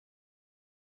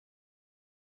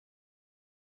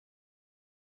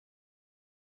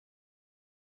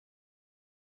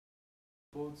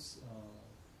reports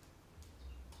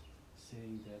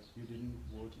saying that you didn't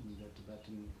vote in the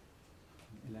Tibetan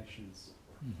elections.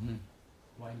 Mm-hmm.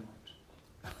 Why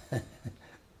not?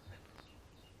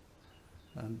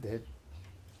 And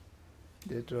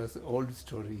that was old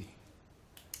story,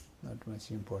 not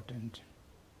much important.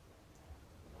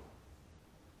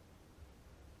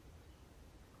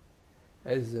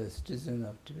 As a citizen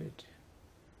of Tibet,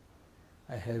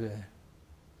 I have a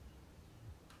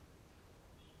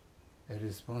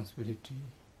responsibility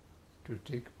to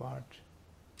take part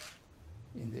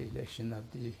in the election of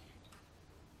the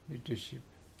leadership,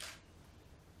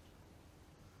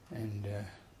 and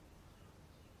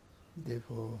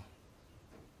therefore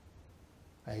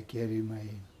I carry my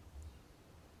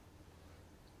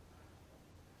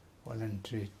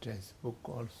voluntary textbook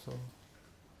also,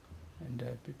 and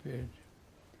I prepared.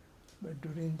 But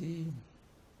during the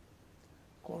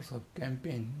course of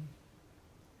campaign,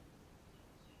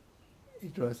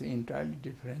 it was entirely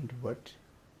different what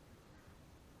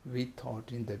we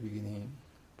thought in the beginning,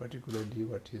 particularly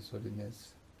what His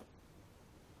Holiness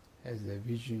has a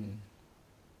vision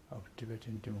of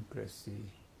Tibetan democracy,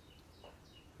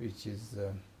 which is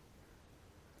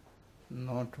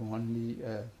not only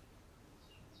a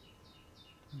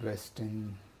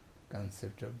Western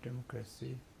concept of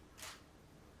democracy.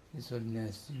 His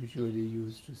Holiness usually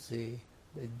used to say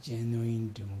the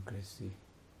genuine democracy.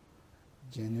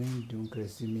 Genuine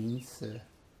democracy means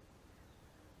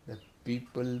the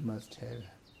people must have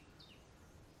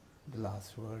the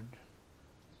last word,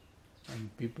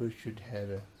 and people should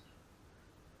have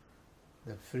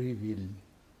the free will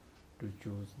to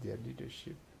choose their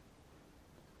leadership,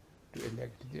 to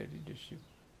elect their leadership.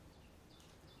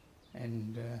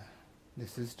 And the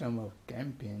system of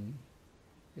campaign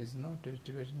is not a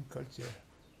Tibetan culture.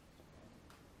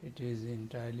 It is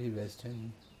entirely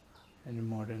Western and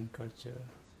modern culture,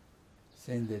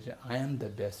 saying that I am the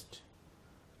best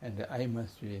and I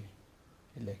must be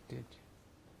elected.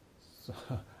 So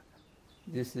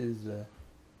this is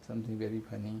something very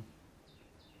funny.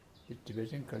 The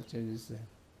Tibetan culture is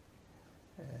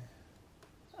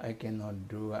I cannot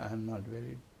do, I am not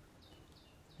very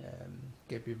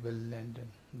capable, and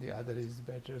the other is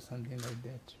better, something like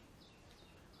that.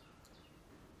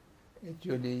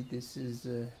 Actually, this is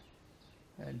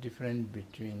a difference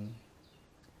between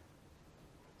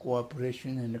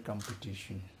cooperation and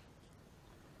competition.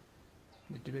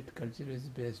 The Tibet culture is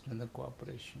based on the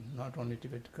cooperation. Not only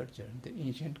Tibet culture, the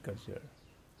ancient culture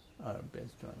are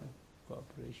based on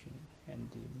cooperation, and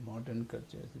the modern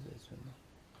culture is based on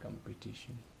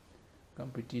competition.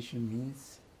 Competition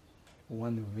means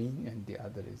one win and the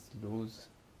other is lose,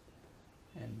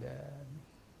 and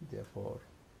therefore,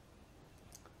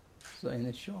 so in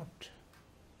a short,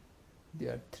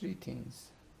 there are three things.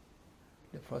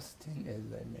 The first thing,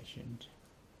 as I mentioned,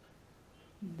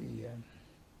 the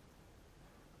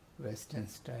Western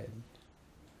style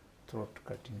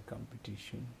throat-cutting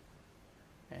competition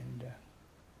and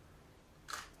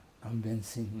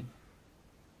convincing,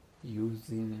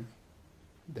 using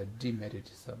the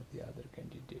demerits of the other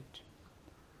candidate.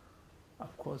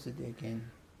 Of course, they can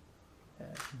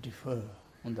differ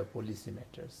on the policy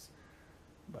matters,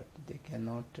 but they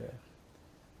cannot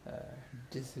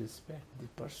disrespect the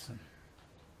person.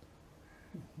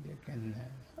 They can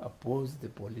oppose the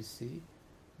policy,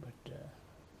 but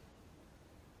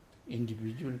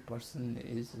individual person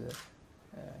is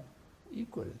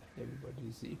equal. Everybody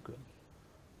is equal,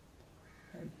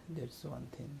 and that's one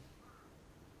thing.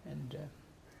 And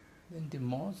then the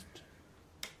most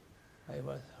I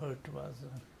was hurt was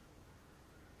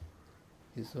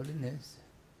His Holiness.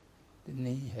 The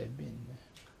name had been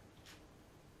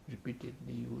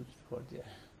repeatedly used for their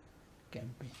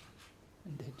campaign,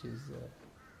 and that is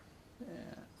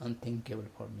unthinkable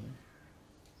for me.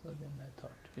 So then I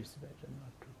thought it's better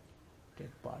not to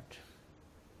take part.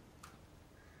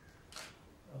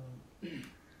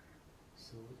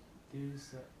 So there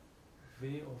is a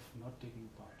way of not taking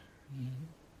part.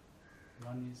 Mm-hmm.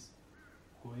 One is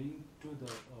going to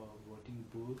the voting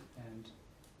booth and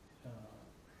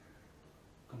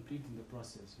completing the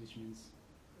process, which means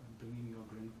bringing your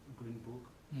green book,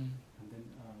 and then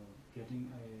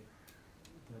getting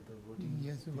the voting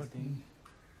thing,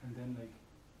 and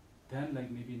then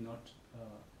maybe not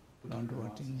not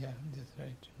voting. Yeah, that's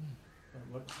right.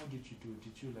 How did you do?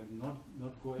 Did you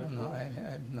not go? No, I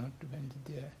have not went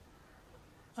there.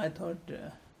 I thought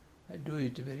I do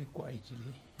it very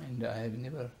quietly, and I have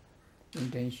never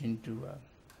intention to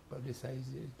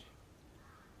publicize it.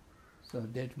 So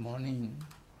that morning,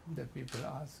 the people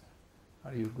asked,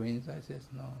 "Are you going?" So I said,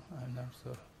 "No, I'm not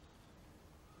so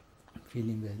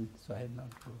feeling well, so I have not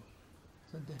go."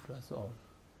 So that was all.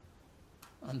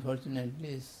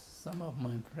 Unfortunately, some of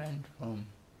my friends from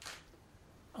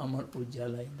Amar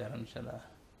Ujjala in Dharamsala,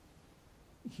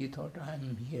 he thought I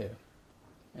am here,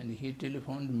 and he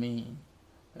telephoned me,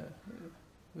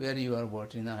 where you are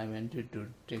watching. I wanted to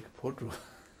take photo.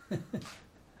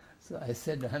 So I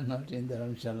said, I am not in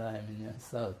Dharamsala, I am in the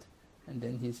south. And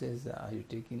then he says, are you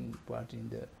taking part in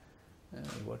the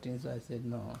voting? So I said,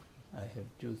 no, I have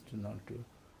chosen not to.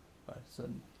 So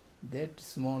that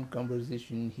small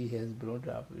conversation he has brought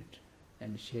up it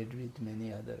and shared with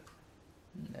many other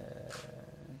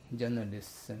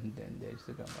journalists, and then that's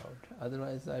come out.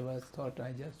 Otherwise, I was thought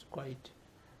I just quite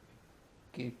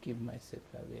keep myself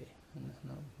away,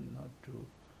 not to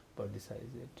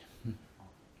publicize it.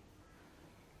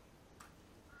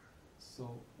 So,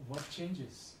 what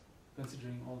changes,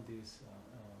 considering all these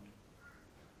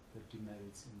the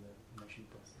demerits in the election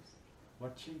process?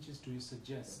 What changes do you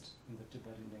suggest in the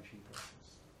Tibetan election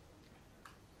process?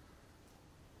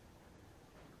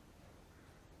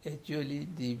 Actually,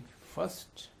 the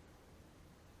first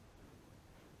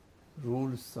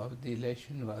rules of the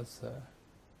election was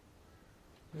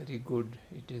very good.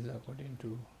 It is according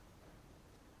to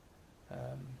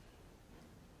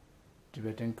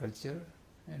Tibetan culture,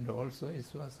 and also it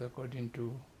was according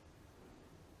to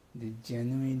the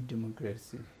genuine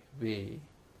democracy way,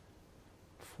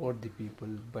 for the people,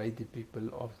 by the people,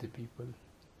 of the people,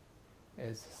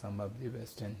 as some of the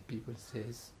Western people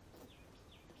says.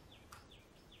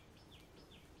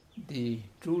 The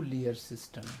true layer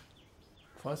system,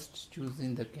 first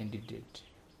choosing the candidate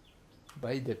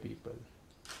by the people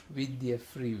with their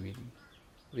free will,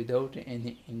 without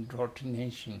any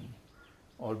indoctrination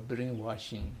or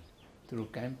brainwashing through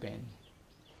campaign,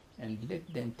 and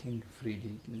let them think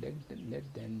freely,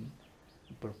 let them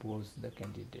propose the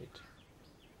candidate.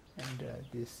 And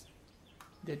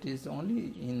that is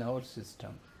only in our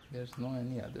system. There's no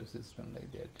any other system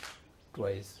like that.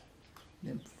 Twice.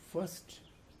 Then first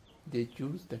they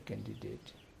choose the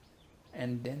candidate,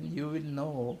 and then you will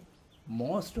know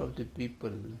most of the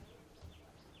people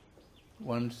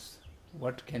wants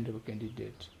what kind of a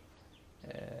candidate.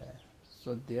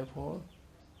 So therefore,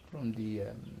 from the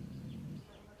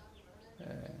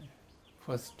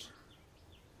first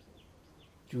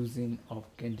choosing of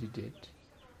candidate,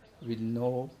 will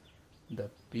know the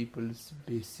people's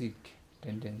basic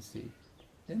tendency.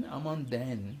 Then among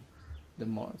them, the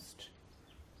most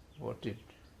voted,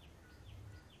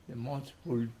 the most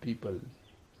pulled people,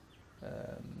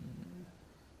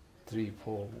 3,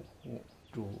 4,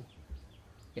 2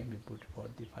 can be put for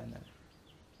the final,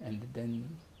 and then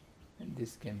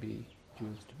this can be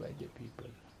chosen by the people.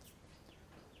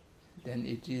 Then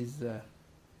it is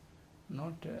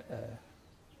not a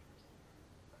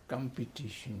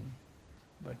competition,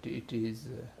 but it is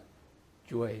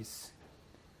choice,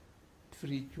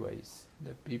 free choice.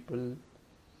 The people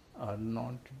are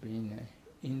not being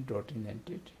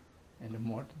indoctrinated and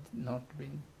not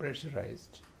being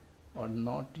pressurized, or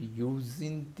not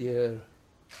using their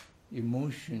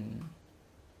emotion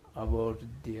about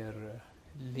their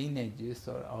lineages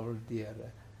or about their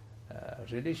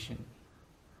religion,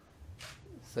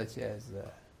 such as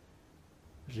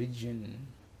religion,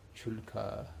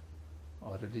 chulka,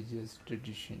 or religious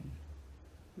tradition,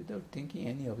 without thinking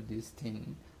any of these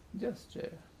things. Just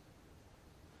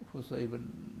whosoever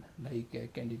like a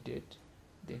candidate,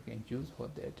 they can choose for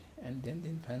that, and then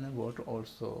in final vote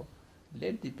also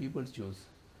let the people choose.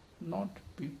 Not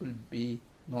people be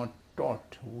not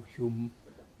taught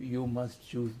you must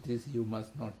choose this, you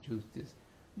must not choose this.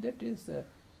 That is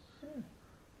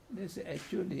that's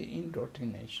actually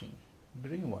indoctrination,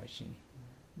 brainwashing.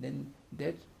 Then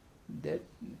that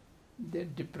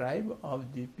deprive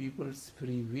of the people's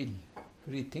free will,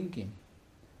 free thinking.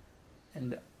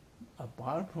 And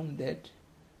apart from that,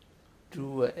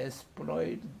 to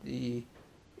exploit the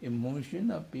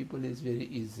emotion of people is very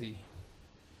easy.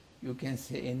 You can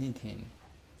say anything,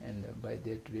 and by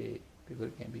that way people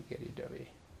can be carried away.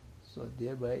 So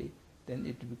thereby then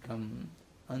it becomes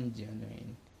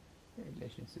ungenuine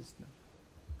election system.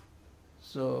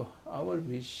 So our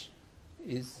wish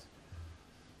is,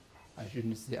 I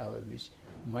shouldn't say our wish,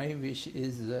 my wish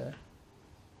is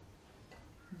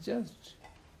just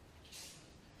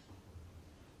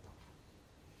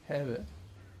have a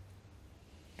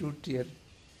two-tier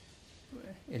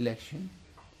election,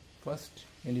 first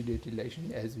candidate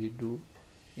election as we do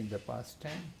in the past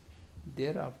time.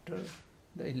 Thereafter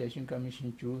the election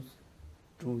commission choose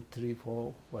 2, 3,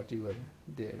 4, whatever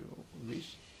they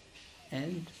wish,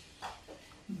 and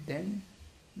then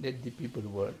let the people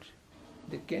vote.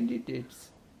 The candidates,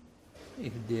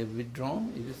 if they withdraw,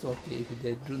 it is okay. If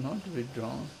they do not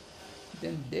withdraw,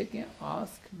 then they can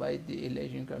ask by the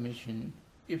election commission,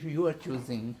 if you are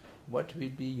choosing, what will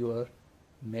be your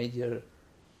major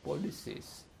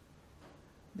policies.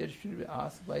 That should be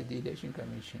asked by the election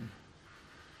commission.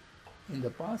 In the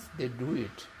past they do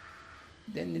it.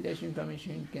 Then the election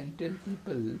commission can tell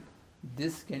people,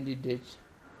 this candidate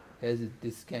has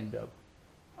this kind of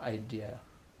idea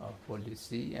of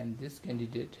policy and this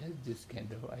candidate has this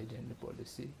kind of idea and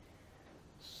policy.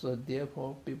 So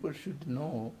therefore people should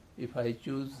know, if I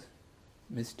choose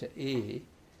Mr. A,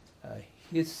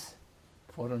 his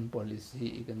foreign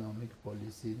policy, economic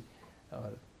policy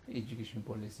or education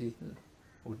policy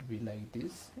would be like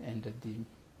this, and the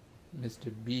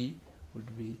Mr. B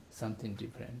would be something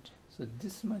different. So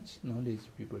this much knowledge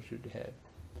people should have.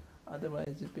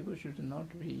 Otherwise people should not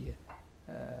be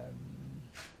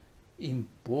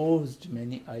imposed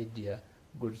many idea,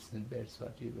 goods and bads,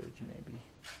 whatever it may be.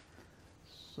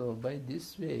 So by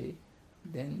this way,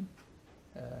 then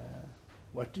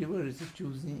whatever is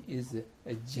choosing is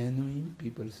a genuine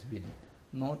people's will,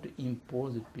 not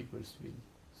imposed people's will.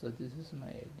 So this is my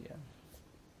idea.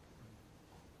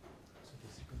 So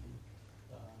basically,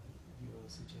 you are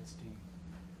suggesting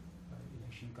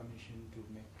election commission to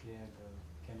make clear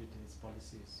the candidates'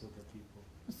 policies so that people...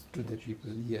 To the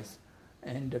people, yes.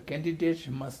 And the candidate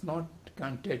must not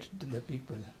contact the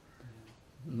people.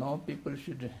 No people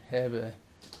should have a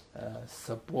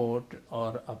support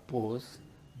or oppose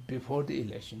before the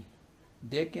election.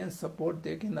 They can support,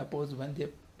 they can oppose when they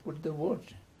put the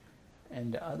vote.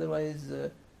 And otherwise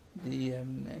the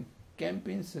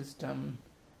campaign system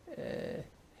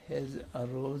has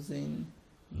arisen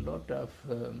lot of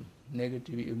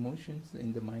negative emotions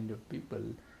in the mind of people,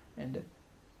 and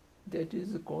that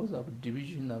is the cause of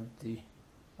division of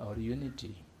our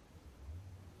unity.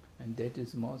 And that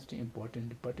is most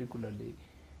important, particularly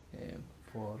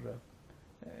for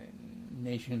a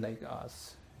nation like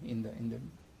us in the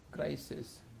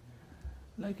crisis,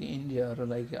 like India or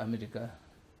like America.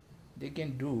 They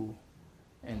can do,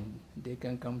 and they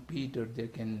can compete, or they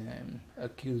can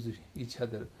accuse each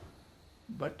other,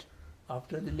 but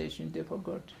after the election they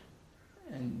forgot,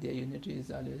 and their unity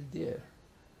is always there.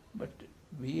 But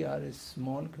we are a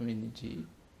small community,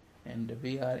 and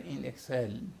we are in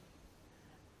exile,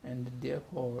 and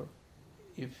therefore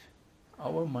if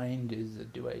our mind is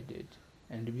divided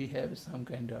and we have some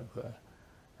kind of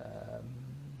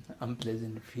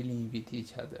unpleasant feeling with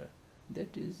each other,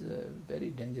 that is very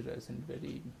dangerous and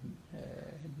very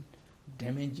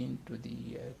damaging to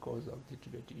the cause of the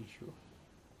Tibetan issue.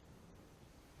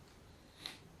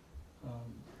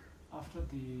 After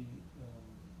the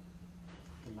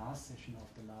last session of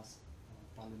the last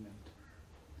parliament,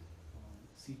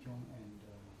 Nechung and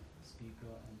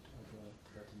Speaker and other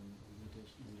Tibetan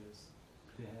leaders,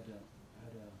 they had a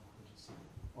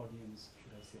audience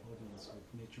with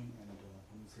Nechung and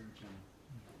Tenma.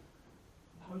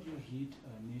 How do you heed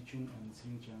Nechung and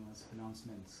Tenma's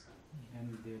pronouncements and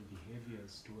their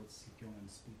behaviors towards Nechung and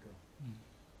Speaker?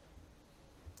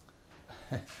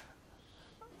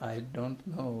 I don't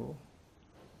know.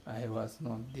 I was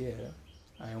not there.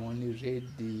 I only read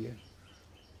the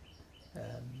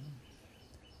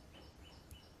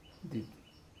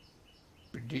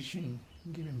prediction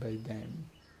given by them.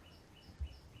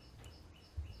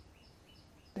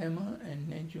 Tenma and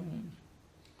Nechung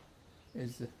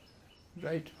is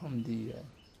right from the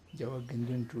Java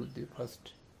Gendun to the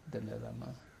first Dalai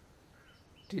Lama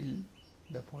till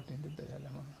the 14th Dalai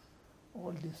Lama.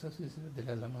 All the successive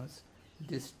Dalai Lamas,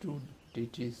 these two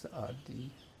deities are the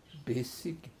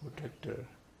basic protector,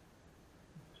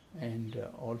 and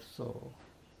also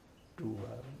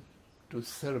to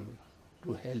serve,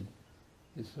 to help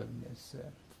His Holiness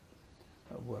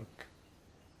work,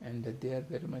 and they are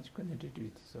very much connected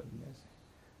with His Holiness.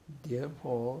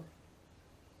 Therefore,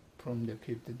 from the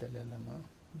 5th Dalai Lama,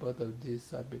 both of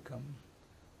these have become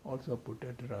also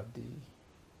protector of the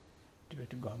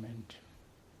Tibetan government,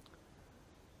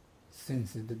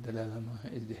 since the Dalai Lama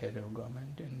is the head of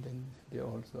government, and then they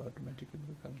also automatically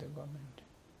become the government.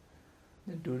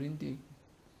 Then during the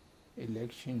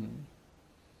election,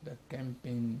 the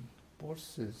campaign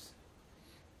process,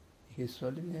 His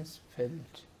Holiness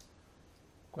felt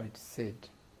quite sad,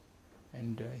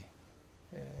 and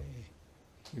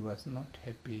he was not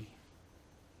happy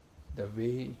the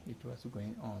way it was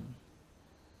going on.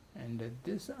 And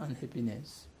this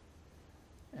unhappiness,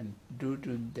 and due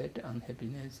to that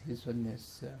unhappiness, His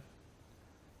Holiness,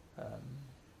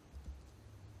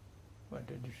 what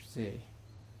did you say,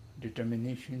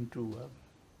 determination to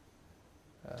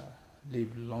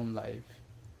live long life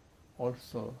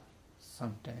also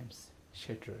sometimes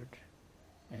shattered,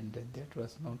 and that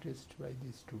was noticed by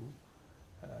these two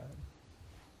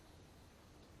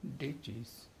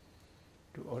deities,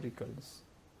 to oracles,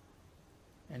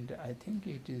 and I think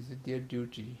it is their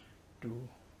duty to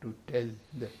tell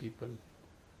the people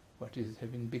what is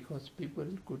happening, because people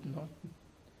could not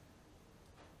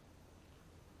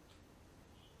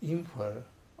infer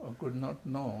or could not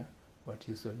know what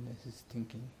His Holiness is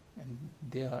thinking, and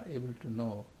they are able to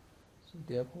know. So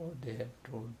therefore they have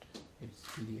told it's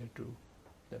clear to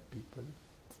the people,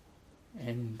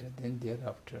 and then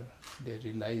thereafter they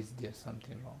realize there's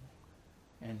something wrong,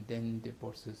 and then the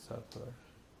process of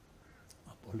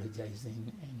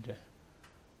apologizing and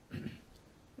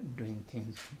doing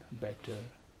things better.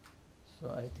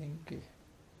 So I think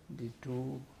the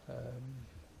two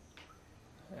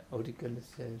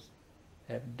oracles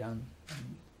have done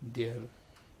their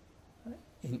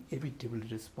inevitable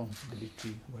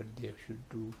responsibility, what they should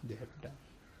do, they have done.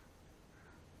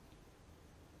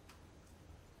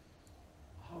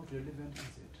 How relevant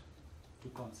is it to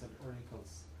consult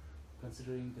oracles,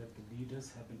 considering that the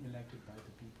leaders have been elected by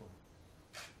the people?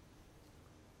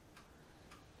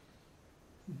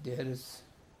 There is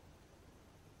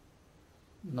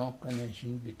no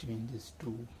connection between these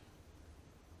two.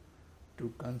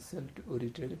 To consult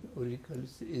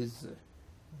oracles is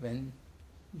when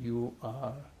you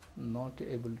are not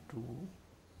able to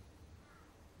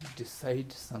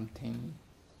decide something,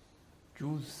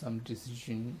 choose some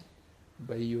decision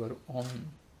by your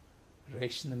own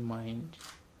rational mind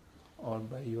or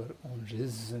by your own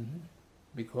reason,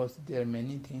 because there are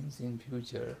many things in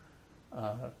future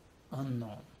are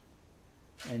unknown,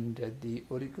 and the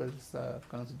oracles are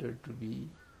considered to be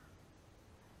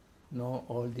know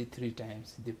all the three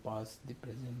times, the past, the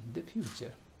present, the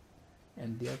future,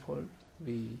 and therefore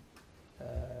we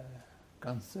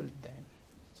consult them.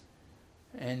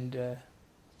 And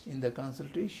in the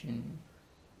consultation,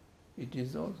 it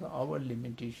is also our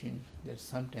limitation that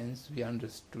sometimes we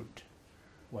understood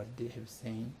what they have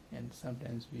saying, and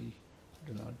sometimes we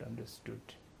do not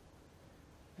understood.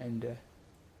 And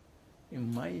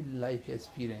in my life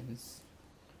experience,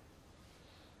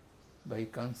 by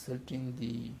consulting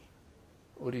the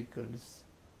oracles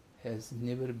has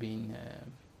never been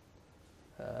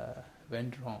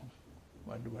went wrong.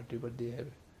 Whatever they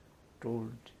have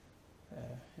told,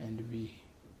 and we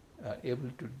are able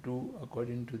to do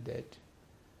according to that,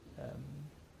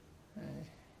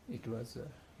 it was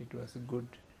good.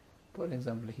 For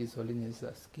example, His Holiness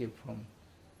escaped from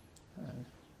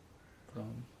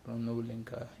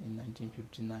Nobulinka in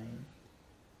 1959.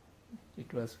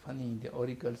 It was funny, the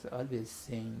oracles always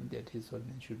saying that His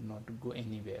Holiness should not go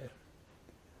anywhere.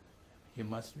 He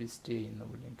must be stay in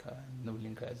Nobulinka.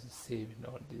 Nobulinka is safe and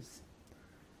all this.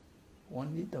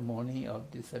 Only the morning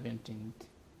of the 17th,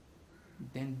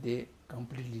 then they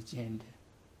completely changed.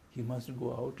 He must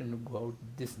go out and go out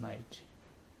this night,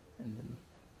 and then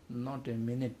not a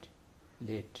minute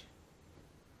late.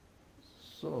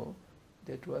 So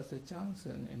that was a chance,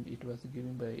 and it was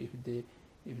given by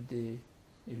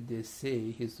if they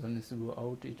say His Holiness go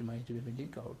out, it might be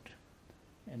leak out.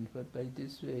 And but by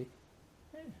this way,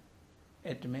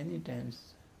 at many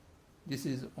times, this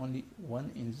is only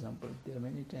one example. There are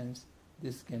many times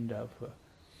this kind of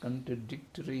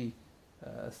contradictory,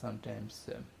 sometimes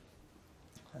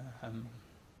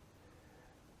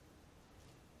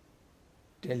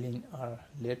telling, or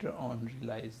later on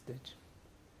realize that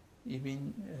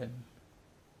even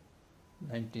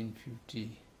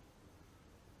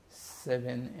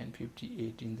 1957 and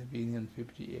 58, in the beginning of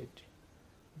 58,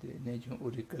 the Nechung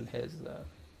oracle has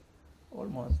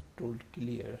almost told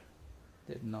clear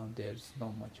that now there's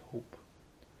not much hope.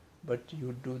 But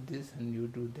you do this and you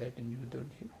do that and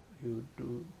you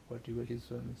do whatever His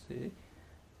Holiness say,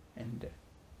 and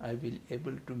I will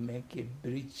able to make a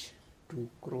bridge to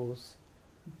cross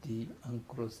the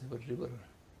uncrossable river.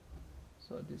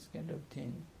 So this kind of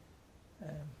thing,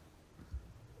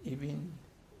 even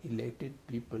elected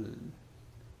people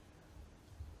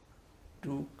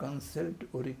to consult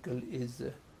oracle is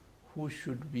who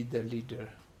should be the leader.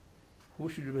 Who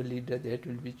should be the leader, that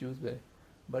will be chosen by.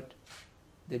 But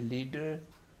the leader,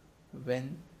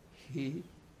 when he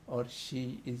or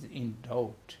she is in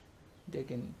doubt, they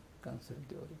can consult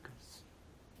the oracles.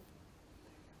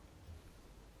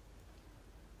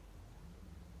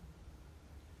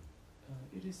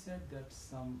 It is said that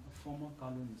some former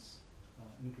Kalons,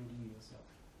 including yourself,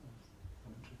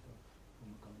 former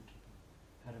Kalon Tripper,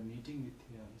 had a meeting with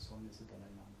His Holiness the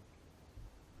Dalai Lama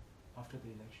after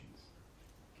the elections.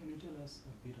 Can you tell us a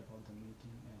bit about the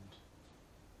meeting and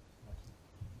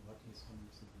what His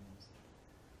Holiness the Dalai Lama said?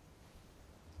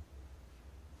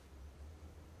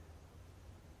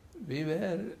 We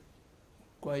were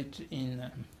quite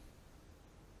in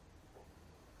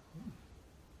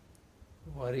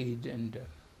worried and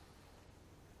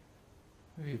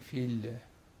we feel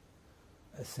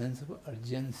a sense of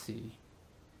urgency.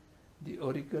 The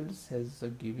oracles has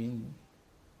given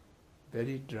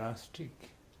very drastic,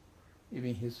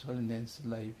 even His Holiness'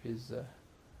 life is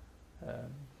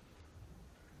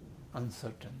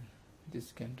uncertain.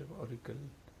 This kind of oracle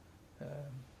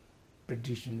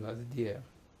prediction was there.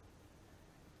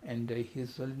 And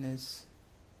His Holiness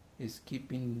is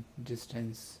keeping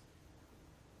distance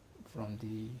from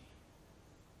the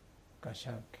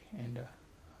Kashak and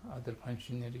other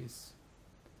functionaries.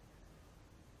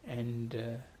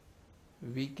 And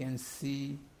we can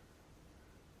see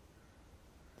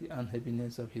the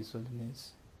unhappiness of His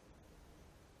Holiness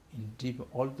in deep,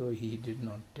 although he did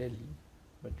not tell,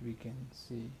 but we can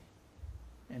see.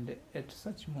 And at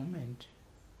such moment,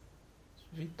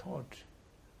 we thought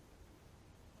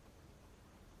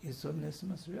His Holiness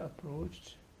must be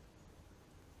approached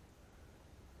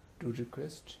to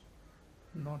request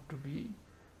not to be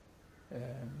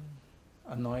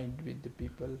annoyed with the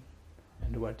people,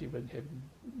 and whatever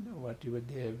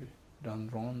they have done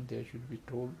wrong, they should be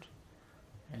told,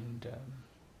 and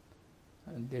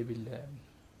they will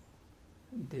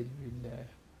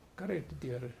correct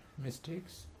their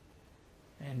mistakes,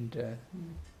 and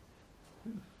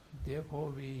therefore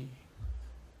we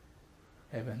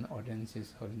have an audience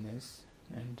His Holiness,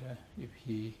 and if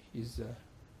he is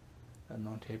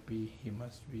not happy, he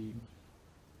must be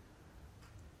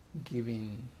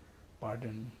giving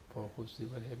pardon for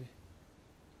whosoever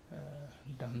have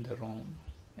done the wrong.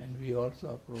 And we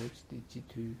also approach the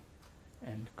Chitu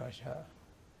and Kasha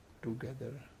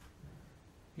together.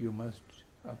 You must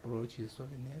approach His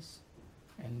Holiness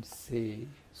and say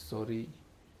sorry,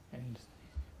 and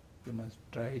you must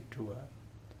try to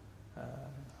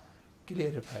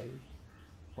clarify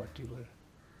whatever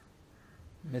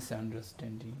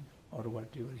misunderstanding or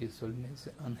whatever His Holiness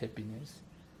unhappiness,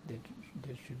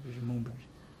 that should be removed.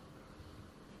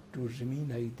 To remain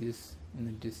like this in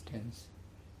a distance,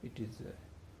 it is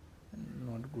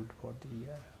not good for the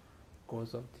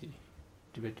cause of the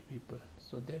Tibet people.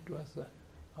 So that was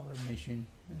our mission,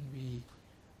 and we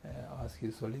asked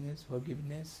His Holiness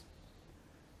forgiveness,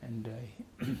 and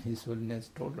His Holiness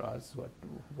told us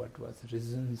what was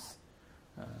reasons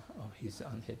of his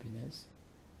unhappiness,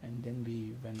 and then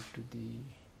we went to the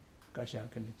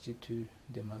Kashak and Chitu.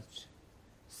 They must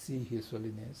see His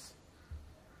Holiness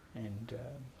and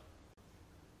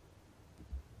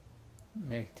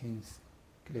make things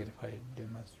clarified. They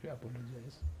must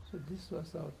apologize. So this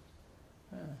was our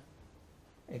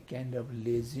a kind of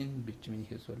liaison between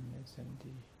His Holiness and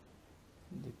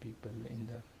the people in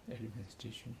the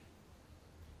administration.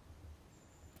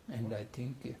 And I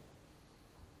think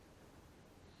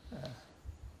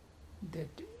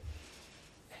that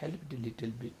helped a little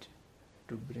bit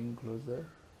to bring closer.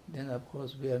 Then of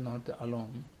course we are not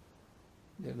alone.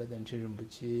 The Nechung and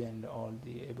Tenma and all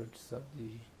the abbots of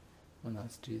the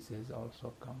monasteries has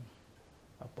also come.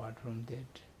 Apart from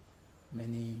that,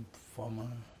 many former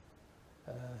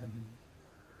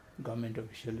government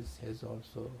officials has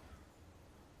also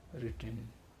written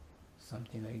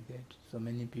something like that. So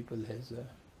many people has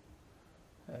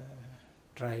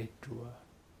tried to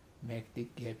make the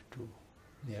gap too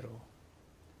narrow,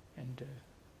 and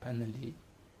finally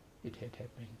it had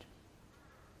happened.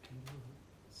 Can you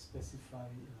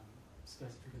specifically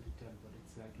tell what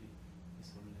exactly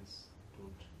His Holiness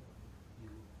told you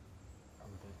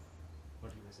about that,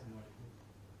 what he was annoyed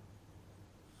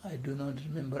with? I do not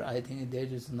remember. I think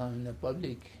that is now in the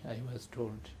public, I was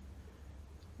told.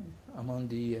 Among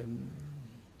the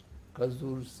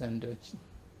Kazurs and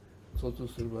Sotu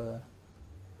Surva,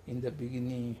 in the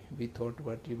beginning we thought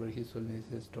whatever His Holiness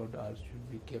has told us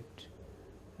should be kept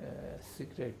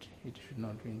secret. It should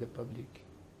not be in the public.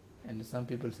 And some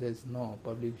people says no,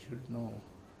 public should know.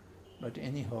 But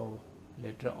anyhow,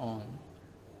 later on,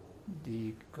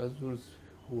 the Kazurs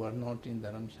who are not in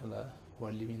Dharamsala, who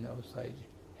are living outside,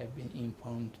 have been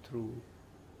informed through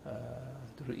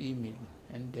email,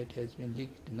 and that has been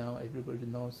leaked. Now everybody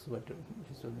knows what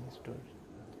His Holiness told.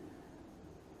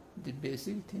 The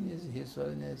basic thing is His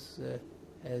Holiness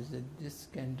has this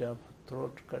kind of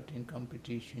throat-cutting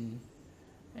competition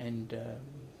and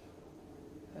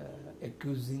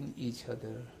accusing each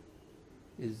other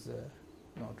is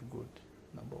not good,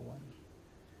 number one.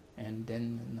 And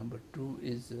then number two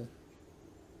is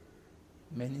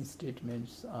many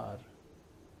statements are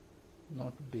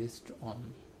not based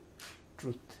on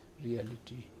truth,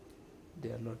 reality.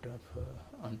 There are a lot of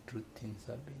untruth things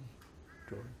are being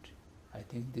told. I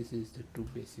think this is the two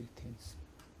basic things.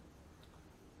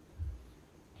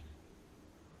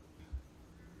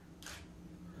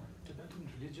 Tibetan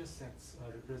religious sects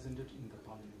are represented in the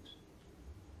parliament.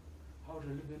 How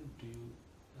relevant do you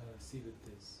see with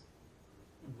this?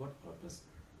 And what purpose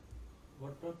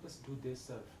do they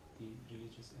serve, the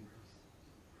religious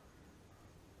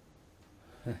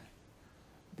MPs?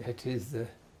 That is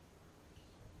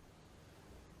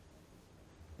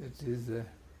a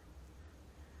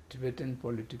Tibetan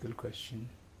political question.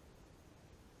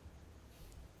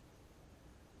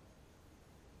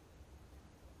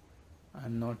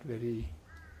 I'm not very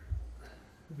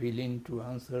willing to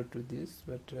answer to this,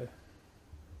 but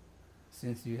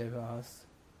since you have asked,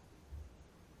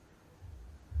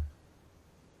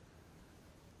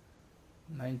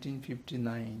 in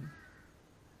 1959,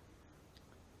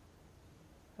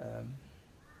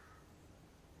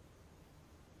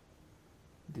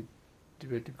 the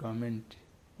Tibetan government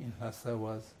in Lhasa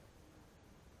was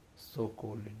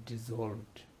so-called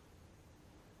dissolved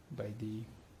by the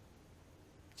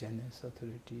Chinese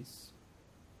authorities,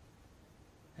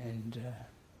 and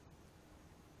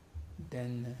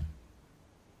then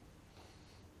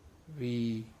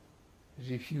we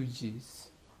refugees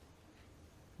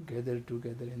gathered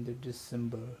together in the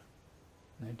December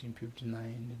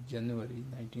 1959, January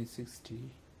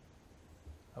 1960,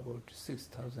 about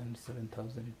 6,000,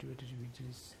 7,000 Tibetan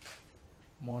refugees.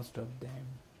 Most of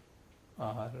them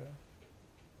are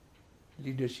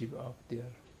leadership of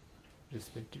their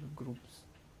respective groups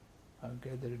are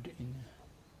gathered in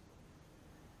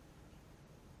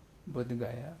Bodh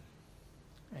Gaya,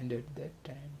 and at that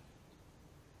time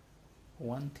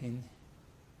one thing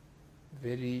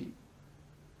very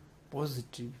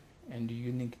positive and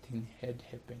unique thing had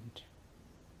happened,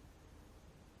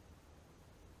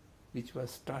 which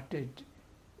was started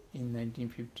in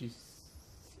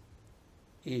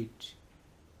 1958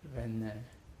 when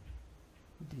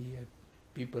the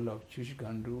people of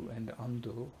Chushgandu and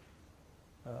Amdo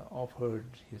offered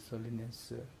His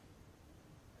Holiness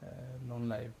long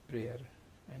life prayer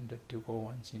and the Tiko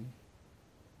Wanchin,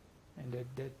 and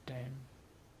at that time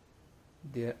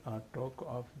there are talk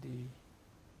of the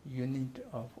unit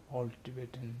of all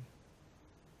Tibetan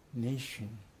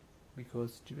nation,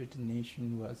 because Tibetan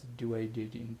nation was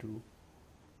divided into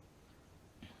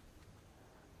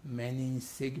many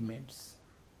segments,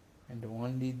 and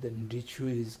only the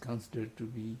Nechung is considered to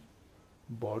be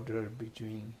border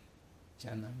between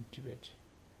China and Tibet.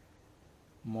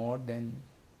 More than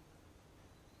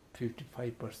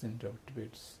 55% of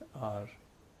Tibets are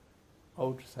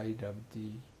outside of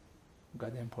the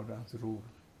Gadam Phodang's rule,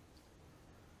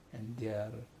 and they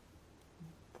are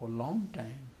for a long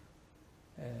time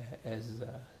as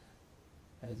a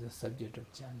subject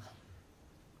of China.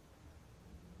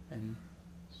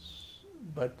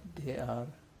 But they are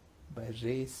by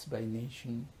race, by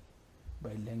nation,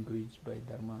 by language, by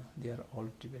dharma, they are all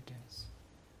Tibetans.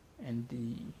 And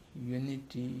the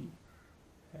unity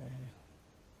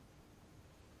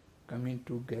coming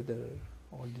together,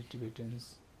 all the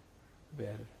Tibetans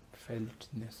were felt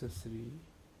necessary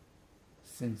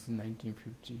since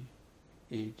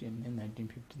 1958 and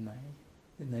 1959.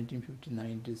 In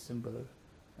 1959 December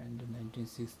and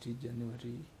 1960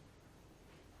 January,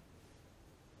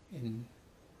 in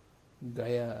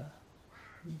Gaya,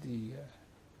 the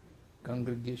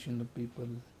congregation of people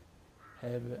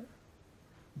have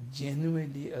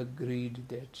genuinely agreed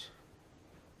that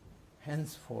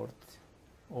henceforth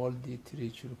all the three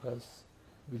chulkas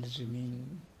will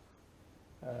remain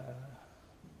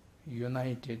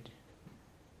united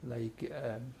like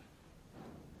a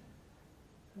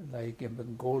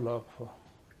goal of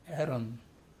Aaron.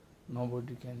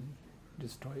 Nobody can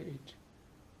destroy it.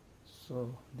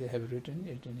 So they have written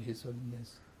it in His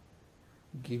Holiness,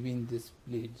 giving this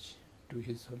pledge to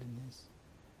His Holiness.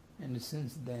 And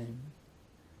since then,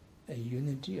 a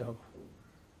unity of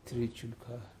three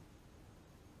chulka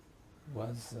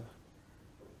was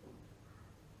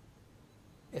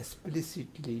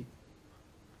explicitly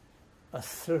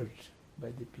asserted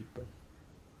by the people.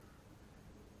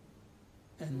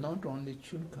 And not only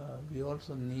chulka, we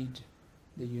also need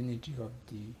the unity of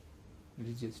the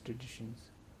religious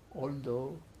traditions.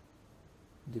 Although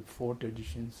the four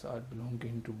traditions are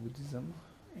belonging to Buddhism,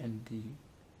 and the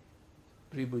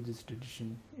pre-Buddhist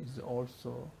tradition is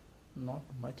also not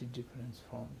much difference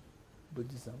from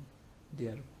Buddhism, they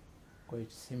are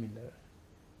quite similar,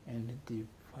 and the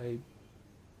five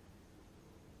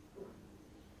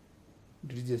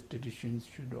religious traditions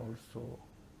should also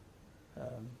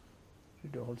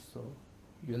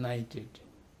united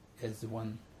as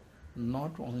one,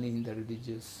 not only in the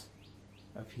religious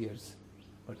affairs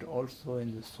but also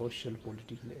in the social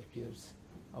political affairs.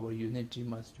 Our unity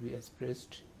must be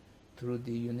expressed through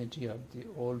the unity of the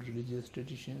all religious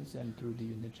traditions and through the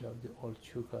unity of the all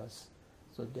chukas.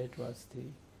 So that was the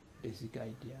basic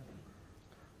idea.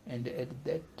 And at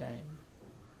that time,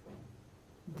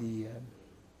 the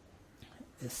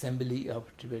Assembly of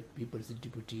Tibet People's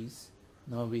Deputies,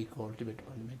 now we call Tibet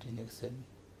Parliament in Exile,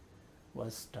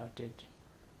 was started.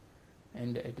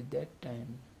 And at that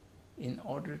time, in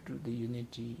order to the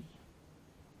unity,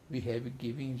 we have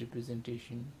giving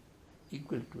representation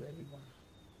equal to everyone.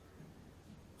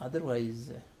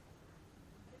 Otherwise,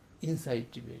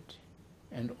 inside Tibet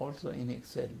and also in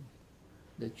exile,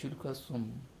 the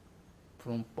Chulkasum,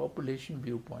 from population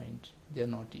viewpoint, they are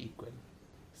not equal.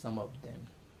 Some of them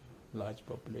large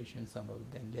population, some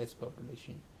of them less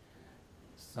population,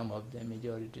 some of them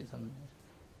majority, some.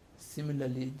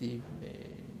 Similarly, the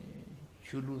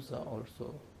Chulus are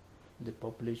also, the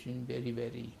population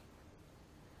very,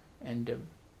 and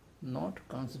not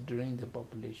considering the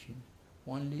population,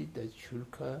 only the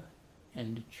Chulka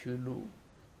and Chulu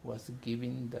was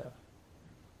given the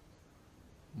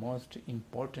most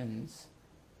importance,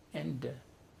 and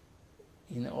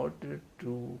in order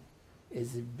to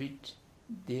exhibit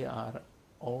they are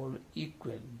all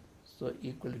equal, so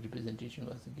equal representation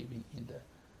was given in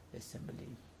the assembly.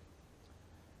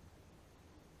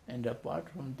 And apart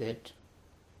from that,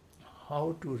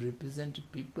 how to represent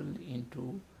people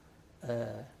into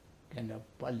a kind of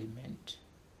parliament,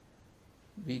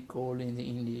 we call in the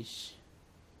English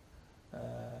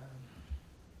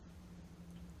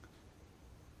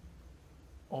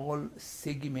all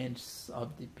segments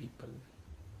of the people,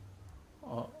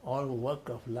 all work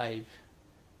of life.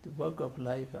 The work of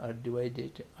life are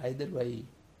divided either by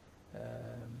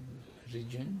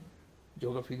region,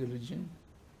 geographical region,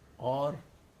 or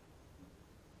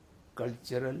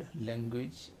cultural,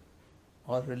 language,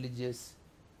 or religious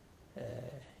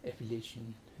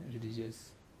affiliation,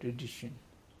 religious tradition.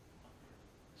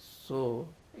 So,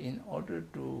 in order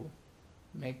to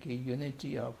make a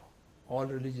unity of all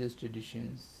religious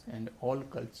traditions and all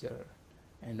culture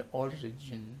and all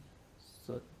religion,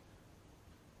 so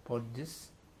for this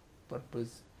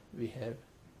purpose we have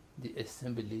the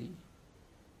assembly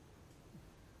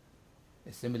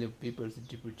of People's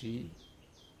Deputy,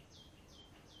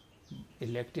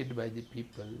 elected by the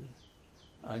people,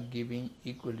 are giving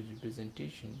equal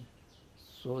representation,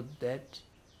 so that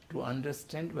to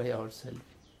understand by ourselves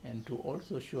and to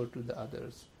also show to the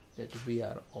others that we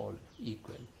are all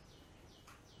equal.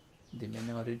 The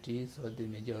minorities or the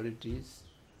majorities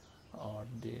or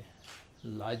the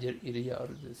larger area or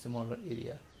the smaller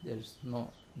area, there is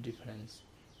no difference.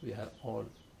 We are all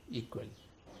equal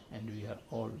and we are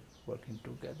all working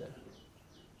together.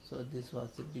 So this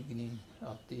was the beginning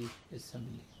of the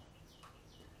assembly.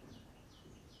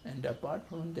 And apart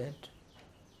from that,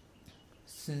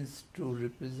 since to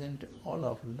represent all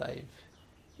of life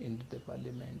in the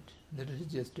parliament, the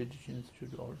religious traditions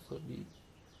should also be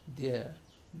there,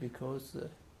 because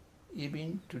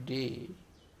even today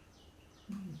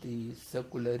the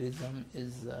secularism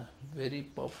is very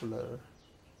popular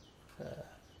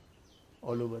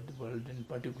all over the world, and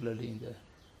particularly in the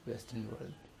Western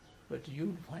world. But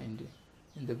you'll find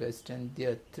in the Western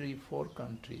there are 3-4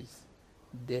 countries,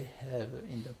 they have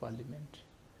in the parliament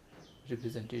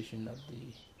representation of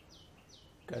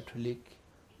the Catholic,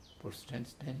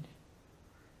 Protestant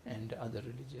and other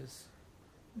religious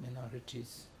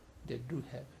minorities. They do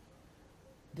have.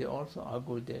 They also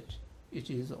argue that it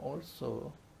is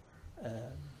also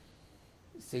a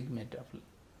segment of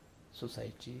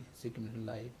society, segment of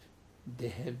life. They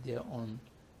have their own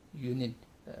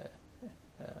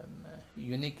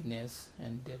uniqueness,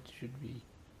 and that should be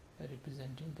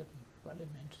representing the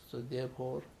parliament. So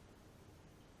therefore,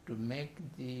 to make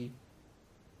the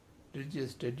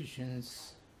religious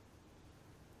traditions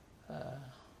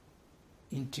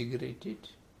integrated,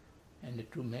 and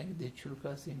to make the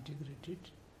chulkas integrated,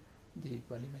 the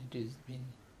parliament has been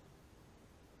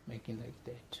making like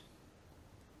that.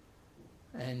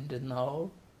 And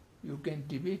now you can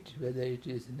debate whether it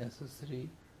is necessary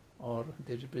or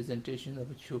the representation of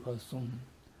Chukasum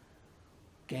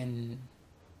can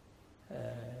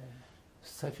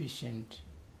sufficient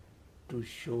to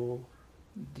show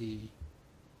the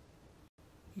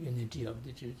unity of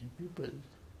the people.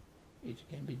 It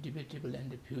can be debatable, and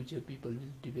the future people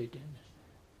will debate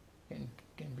and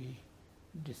can be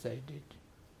decided.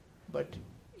 But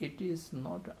it is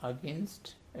not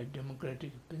against a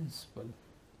democratic principle,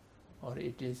 or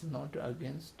it is not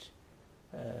against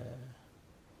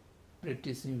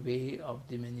practicing way of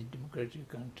the many democratic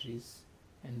countries,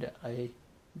 and I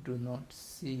do not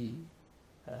see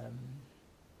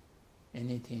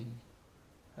anything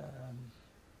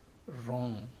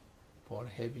wrong for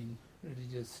having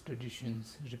religious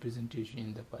traditions representation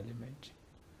in the parliament.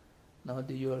 Now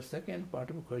your second part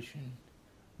of the question,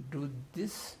 do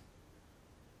this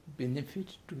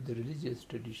benefit to the religious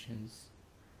traditions?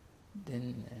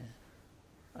 Then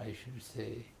I should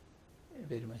say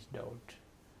very much doubt.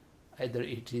 Either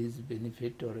it is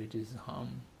benefit or it is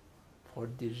harm for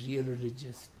the real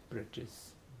religious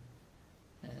practice,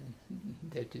 and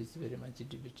that is very much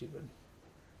debatable.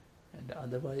 And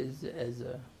otherwise, as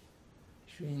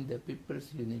showing the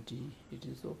people's unity, it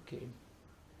is okay.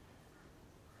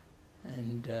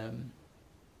 And the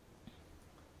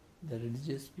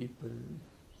religious people,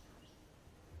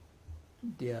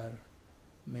 there are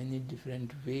many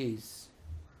different ways,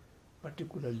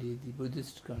 particularly the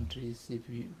Buddhist countries.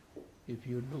 If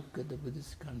you look at the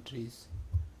Buddhist countries,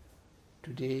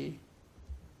 today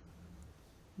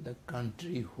the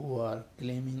country who are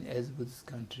claiming as Buddhist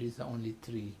countries are only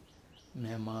three: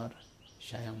 Myanmar,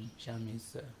 Siam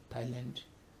is Thailand,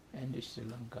 and Sri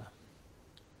Lanka.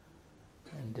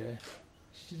 And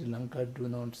Sri Lanka do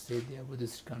not say they are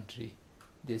Buddhist country.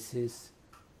 They say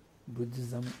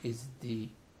Buddhism is the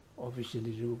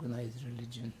officially recognized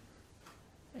religion.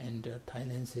 And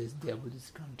Thailand says they are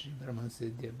Buddhist country. Burma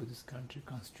says they are Buddhist country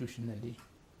constitutionally.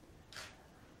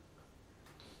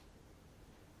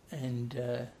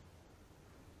 And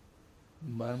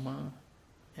Burma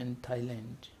and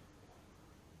Thailand,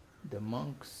 the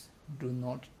monks do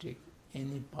not take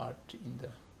any part in the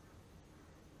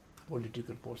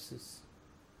political process.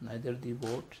 Neither they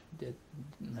vote,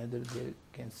 neither they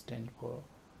can stand for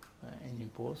any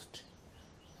post,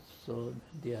 so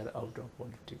they are out of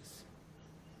politics.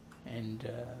 And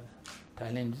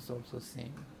Thailand is also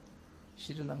same.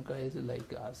 Sri Lanka is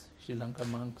like us. Sri Lanka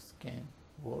monks can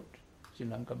vote. Sri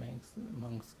Lanka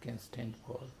monks can stand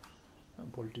for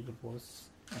political posts,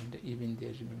 and even they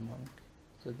remain monk.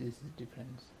 So this is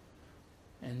difference.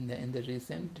 And in the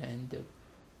recent time, the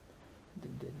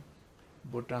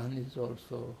Bhutan is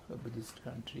also a Buddhist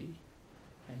country,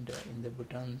 and in the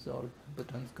Bhutan's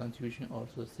constitution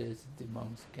also says the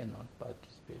monks cannot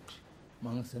participate.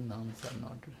 Monks and nuns are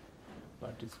not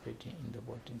participating in the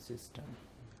voting system.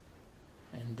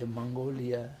 And the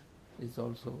Mongolia is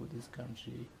also a Buddhist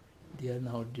country. They are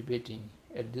now debating.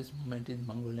 At this moment, in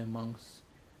Mongolian monks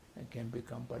can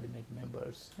become parliament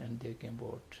members and they can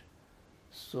vote.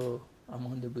 So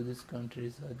among the Buddhist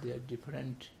countries, there are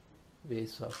different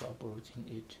ways of approaching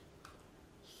it.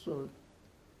 So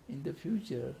in the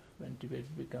future, when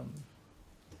Tibet become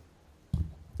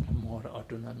more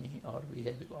autonomy, or we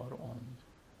have our own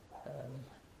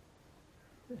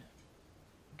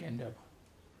kind of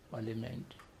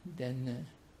parliament, then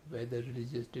whether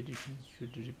religious traditions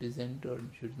should represent or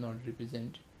should not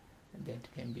represent,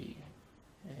 that can be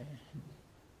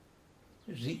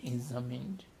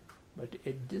re-examined. But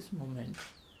at this moment,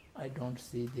 I don't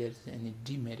see there's any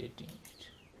demerit in it.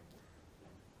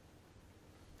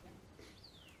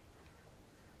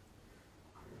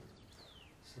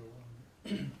 So,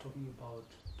 talking about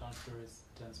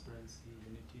transparency,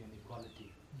 unity, and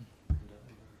equality, and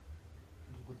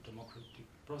a good democratic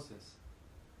process,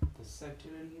 the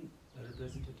sectarian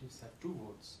representatives have two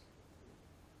votes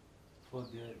for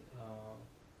their,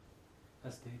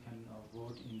 as they can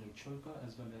vote in the Cholka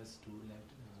as well as to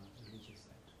elect religious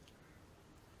side.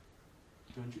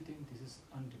 Don't you think this is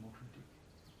undemocratic?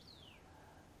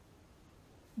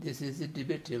 This is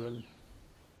debatable.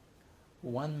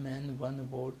 One man, one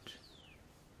vote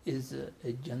is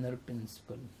a general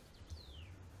principle.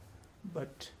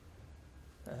 But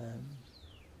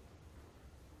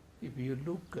if you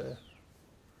look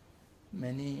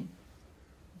many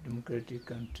democratic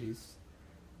countries,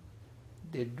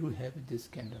 they do have this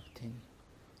kind of thing.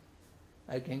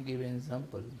 I can give an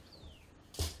example.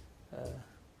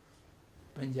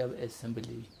 Punjab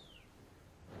Assembly,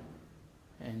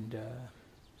 and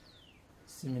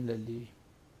similarly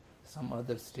some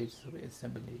other states of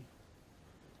assembly,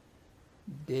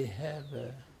 they have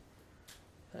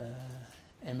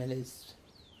MLAs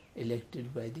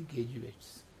elected by the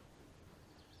graduates,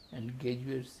 and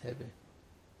graduates have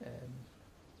a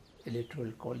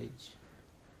electoral college,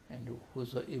 and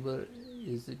whosoever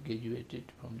is graduated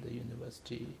from the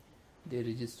university, they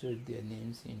registered their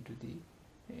names into the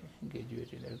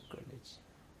graduate electoral college,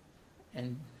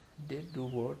 and they do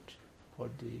vote for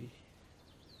the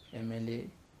MLA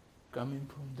coming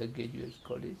from the graduate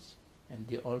college, and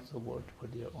they also vote for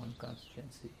their own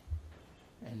constituency,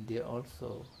 and they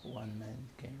also, one man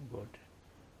can vote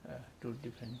two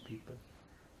different people.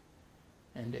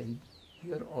 And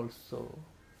here also,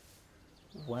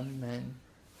 one man,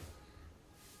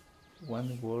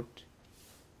 one vote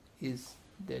is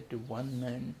that one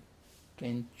man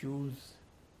can choose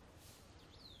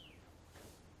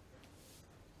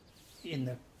in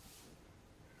a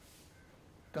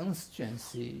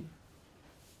constituency,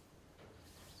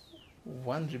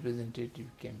 one representative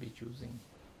can be choosing.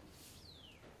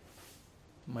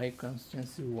 My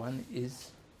constituency one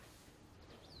is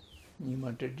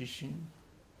Nyima tradition,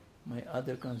 my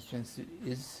other constituency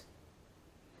is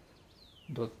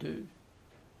Dhotu,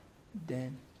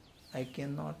 then I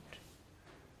cannot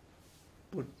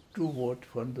put 2 votes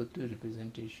for Dhotu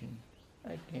representation.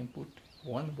 I can put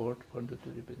 1 vote for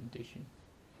Dhotu representation.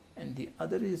 And the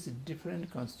other is a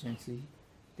different constituency,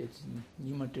 that's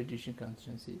Nyima tradition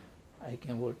constituency. I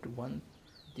can vote 1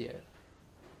 there.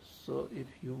 So if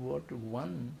you vote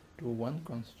 1 to 1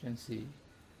 constituency,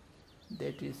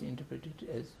 that is interpreted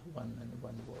as 1 and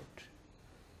 1 vote.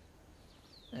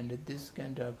 And this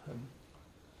kind of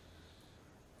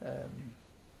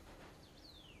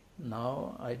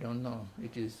now I don't know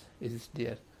it is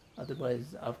there.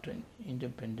 Otherwise, after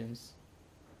independence,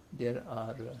 there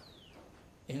are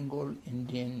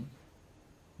Anglo-Indian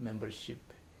membership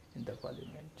in the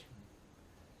parliament.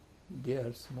 They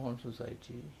are small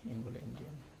society,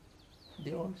 Anglo-Indian.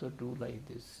 They also do like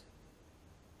this,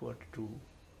 vote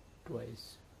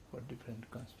twice for different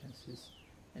constituencies.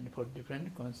 And for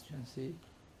different constituency,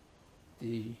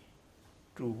 the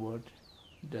 2 vote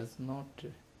does not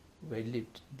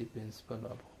violate the principle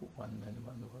of 1 man,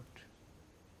 1 vote.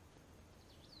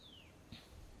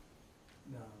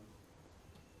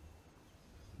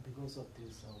 Because of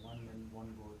this 1 man,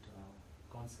 1 vote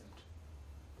concept,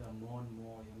 there are more and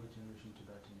more younger generation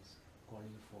Tibetans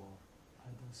calling for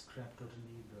either scrap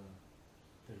totally the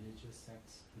religious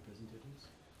sects representatives,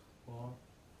 or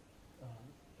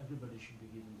everybody should be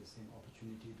given the same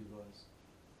opportunity because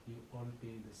you all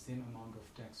pay the same amount of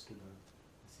tax to the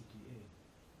CTA.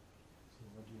 So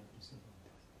what do you have to say about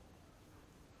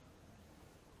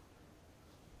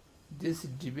This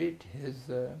this? debate has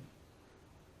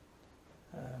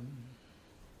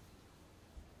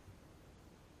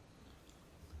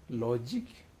logic.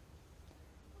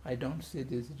 I don't say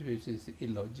this debate is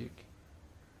illogic,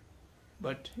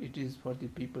 but it is for the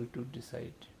people to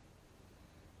decide.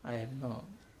 I have no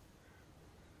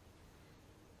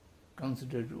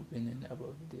considered opinion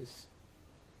about this.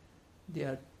 There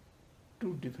are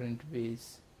 2 different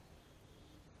ways.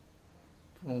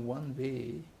 From one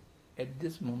way, at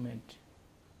this moment,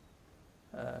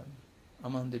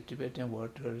 among the Tibetan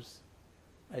voters,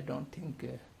 I don't think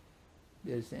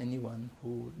there is anyone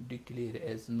who declare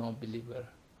as no believer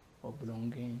or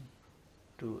belonging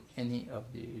to any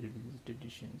of the religious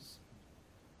traditions.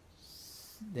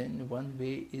 Then one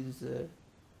way is the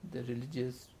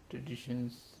religious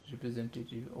traditions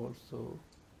representative also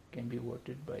can be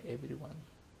voted by everyone,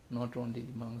 not only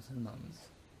the monks and nuns.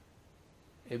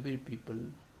 Every people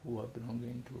who are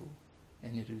belonging to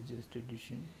any religious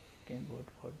tradition can vote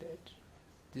for that.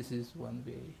 This is one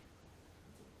way.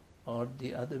 Or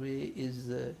the other way is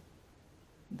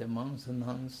the monks and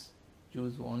nuns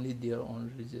choose only their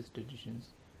own religious traditions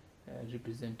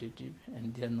representative,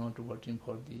 and they are not voting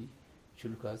for the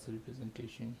Shulkas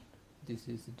representation. This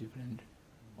is a different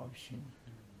option.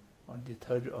 Or the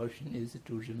third option is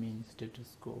to remain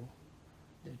status quo.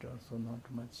 That also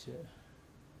not much.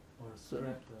 Or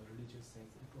scrap the religious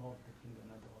sects, or that can be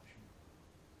another option.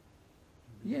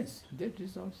 Yes, that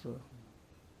is also.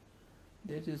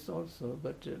 That is also,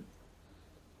 but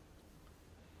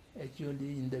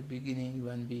actually in the beginning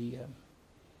when we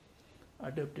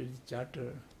adopted the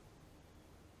charter,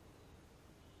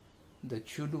 the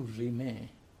Chulu Rime,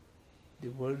 the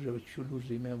word of Chulu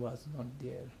Rime was not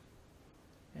there,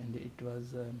 and it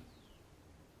was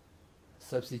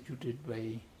substituted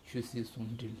by Chusi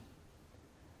Sundil.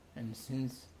 And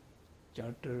since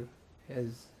charter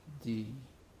has the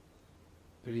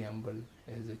preamble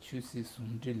as a Chusi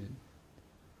Sundil,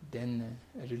 then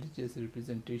religious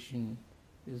representation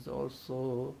is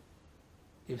also,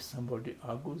 if somebody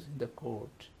argues in the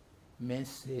court, may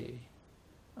say,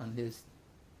 unless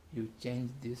you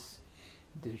change this,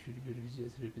 there should be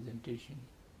religious representation.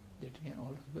 That can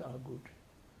also be argued.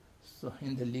 So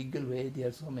in the legal way, there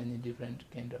are so many different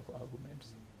kind of arguments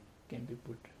can be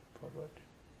put forward.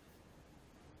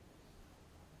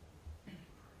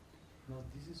 Now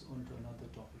this is on to another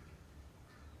topic.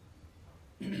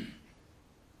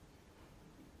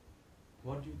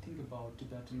 What do you think about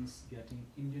Tibetans getting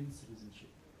Indian citizenship?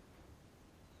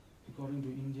 According to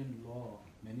Indian law,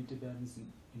 many Tibetans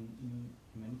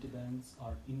many Tibetans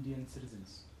are Indian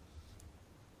citizens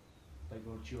by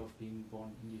virtue of being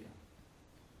born in India.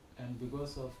 And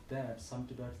because of that, some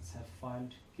Tibetans have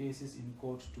filed cases in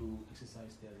court to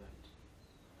exercise their right.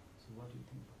 So what do you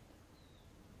think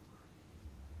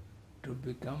to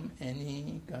become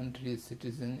any country's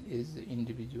citizen is the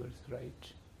individual's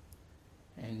right,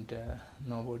 and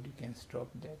nobody can stop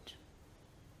that.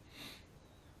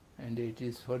 And it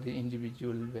is for the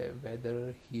individual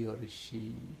whether he or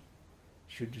she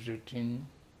should retain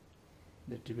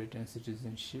the Tibetan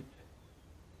citizenship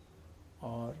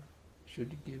or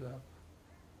should give up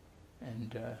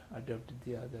and adopt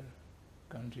the other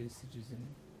country's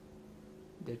citizen.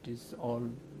 That is all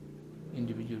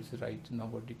individual's right.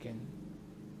 Nobody can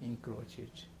encroach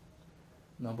it.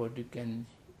 Nobody can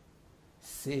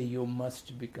say you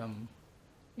must become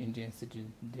Indian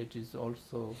citizen. That is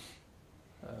also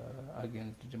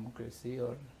against democracy,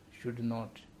 or should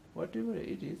not. Whatever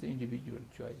it is, individual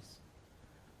choice.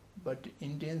 But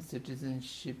Indian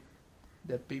citizenship,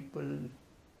 the people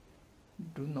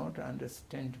do not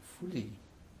understand fully.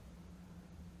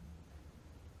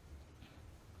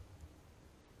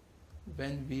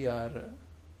 When we are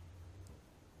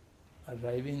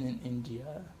arriving in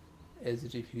India as a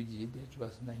refugee, that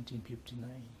was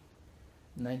 1959.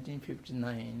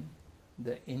 1959,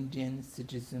 the Indian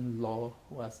citizen law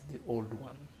was the old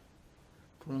one.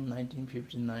 From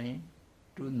 1959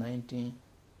 to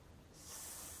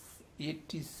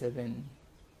 1987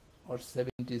 or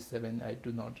 77, I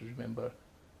do not remember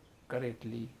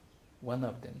correctly, one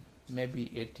of them,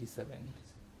 maybe 87.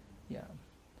 Yeah,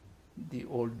 the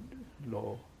old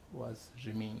law was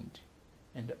remained,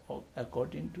 and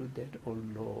according to that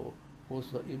old law,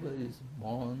 whosoever is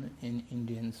born in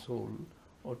Indian soul,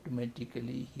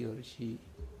 automatically he or she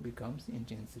becomes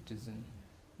Indian citizen.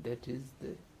 That is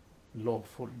the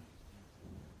lawful.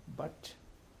 But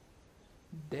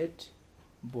that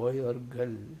boy or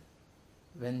girl,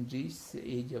 when reaches the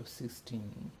age of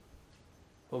 16,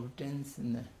 obtains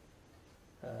an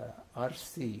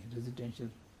RC, residential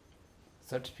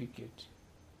certificate,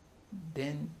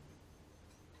 then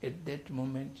at that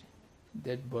moment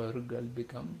that boy or girl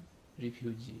become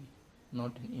refugee,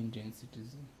 not an Indian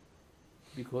citizen,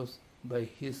 because by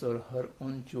his or her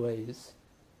own choice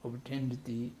obtained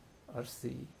the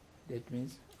RC. That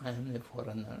means I am a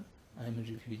foreigner, I am a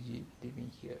refugee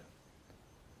living here.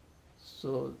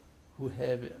 So who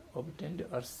have obtained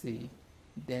RC,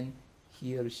 then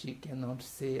he or she cannot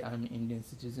say I am Indian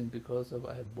citizen because of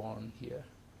I am born here.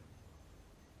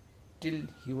 Till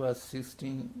he was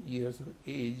 16 years of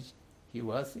age, he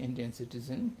was Indian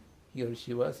citizen, he or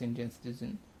she was Indian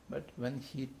citizen, but when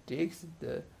he takes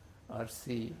the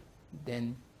RC,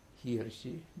 then he or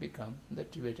she become the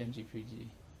Tibetan refugee.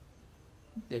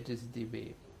 That is the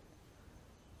way.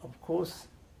 Of course,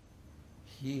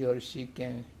 he or she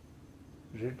can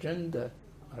return the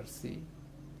RC,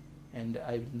 and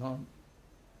I will not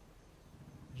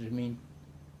remain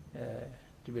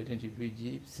Tibetan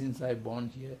refugee. Since I born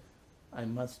here, I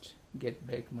must get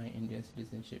back my Indian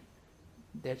citizenship.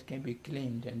 That can be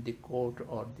claimed, and the court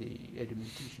or the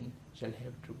administration shall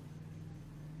have to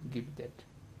give that.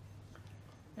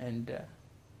 And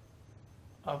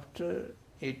after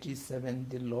 87,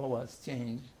 the law was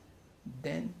changed.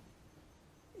 Then,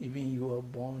 even you are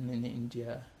born in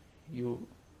India, you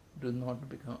do not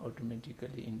become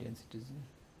automatically Indian citizen.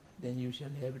 Then you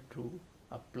shall have to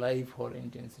apply for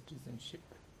Indian citizenship.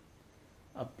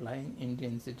 Applying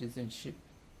Indian citizenship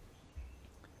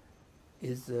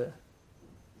is a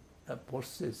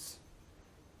process.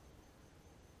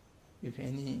 If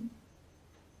any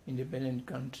independent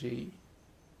country,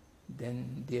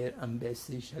 then their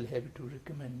embassy shall have to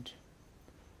recommend.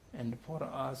 And for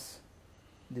us,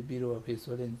 the Bureau of His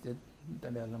Holiness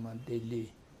Dalai Lama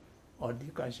Delhi or the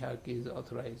Kashak is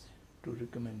authorized to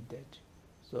recommend that.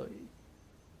 So,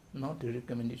 not a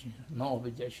recommendation, no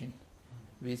objection.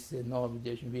 We say no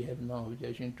objection, we have no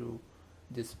objection to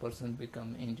this person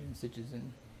become Indian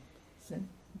citizen.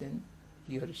 Then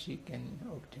he or she can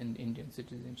obtain Indian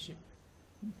citizenship.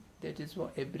 That is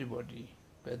for everybody,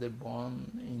 whether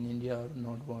born in India or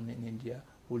not born in India,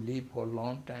 who live for a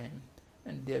long time.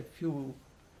 And there are few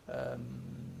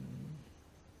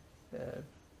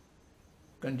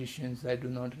conditions, I do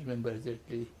not remember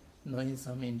exactly, knowing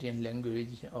some Indian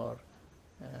language or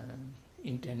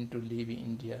intend to live in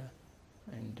India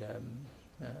and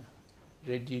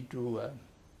ready to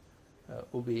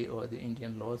obey all the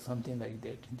Indian laws, something like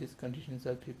that. These conditions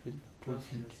are people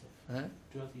 12 years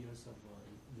of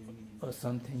living in India. Or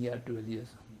something, yeah, 12 years.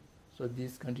 So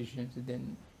these conditions,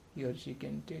 then he or she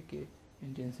can take a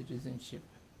Indian citizenship.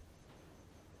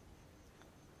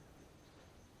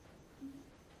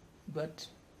 But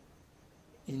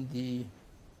in the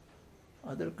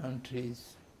other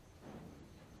countries,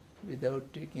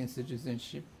 without taking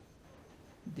citizenship,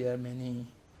 there are many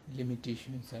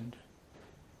limitations and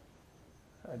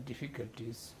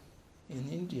difficulties in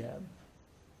India,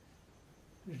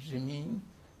 remain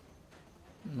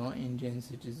no Indian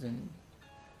citizen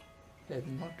has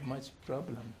not much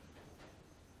problem.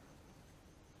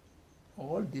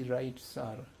 All the rights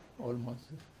are almost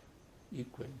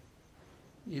equal.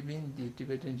 Even the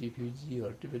Tibetan refugee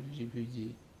or Tibetan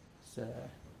refugees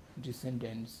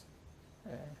descendants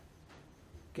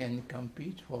can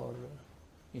compete for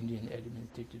Indian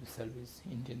administrative service,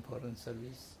 Indian foreign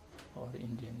service, or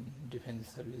Indian defense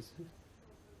service,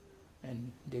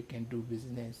 and they can do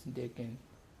business, they can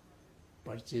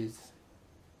purchase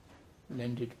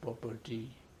landed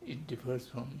property. It differs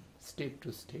from state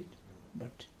to state,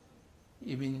 but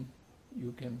even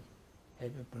you can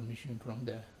have a permission from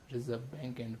the Reserve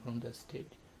Bank and from the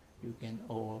state. You can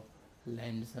own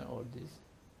lands and all this.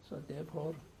 So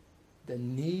therefore, the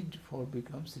need for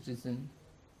become citizen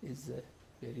is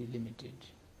very limited.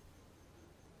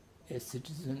 A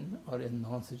citizen or a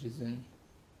non-citizen,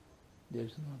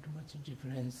 there's not much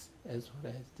difference as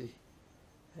far as the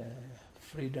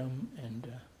freedom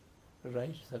and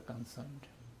rights are concerned.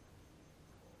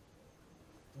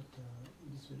 But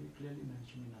it is very clearly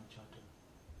mentioned in our charter,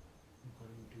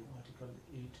 according to Article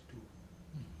 8.2,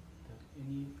 that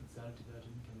any exiled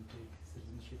Tibetan can take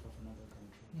citizenship of another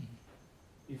country,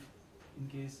 if in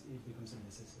case it becomes a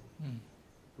necessary,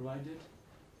 provided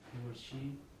he or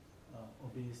she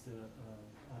obeys the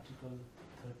Article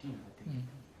 13, I think,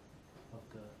 of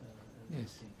the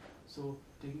Yes. thing. So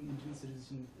taking Indian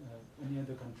citizenship any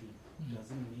other country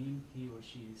doesn't mean he or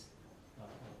she is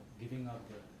giving up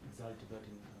the exiled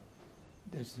Tibetan.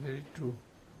 That's very true.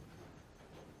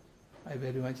 I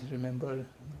very much remember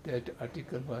that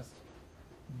article was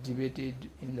debated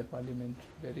in the parliament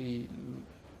very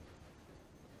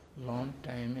long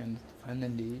time, and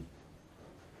finally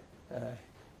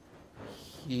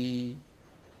he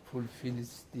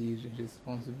fulfills the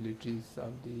responsibilities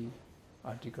of the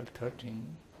Article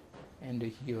 13, and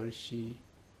he or she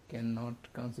cannot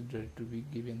consider to be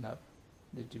given up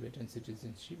the Tibetan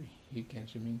citizenship. He can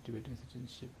remain Tibetan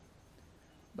citizenship.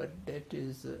 But that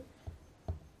is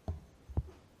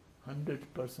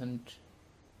 100%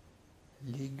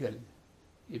 legal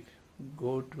if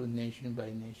go to nation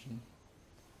by nation.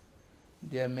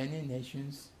 There are many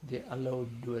nations, they allow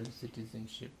dual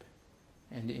citizenship,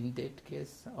 and in that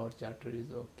case our charter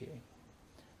is okay.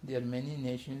 There are many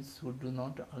nations who do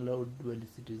not allow dual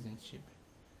citizenship.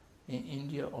 In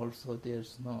India also there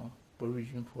is no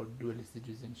provision for dual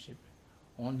citizenship.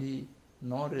 Only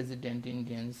non-resident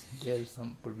Indians, there is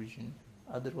some provision.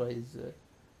 Otherwise,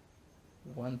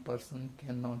 one person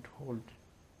cannot hold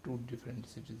two different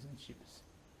citizenships.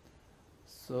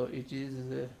 So it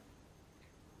is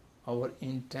our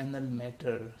internal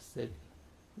matter that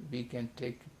we can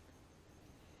take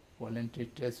voluntary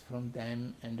tests from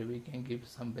them and we can give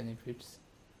some benefits.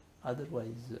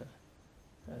 Otherwise,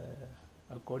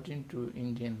 according to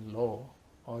Indian law,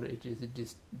 or it is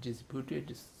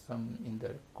disputed some in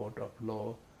the court of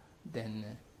law,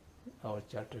 then our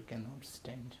charter cannot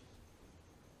stand.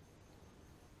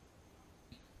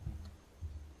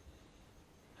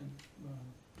 And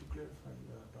to clarify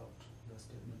about your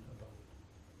statement about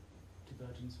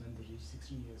Tibetans when they reach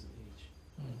 16 years of age,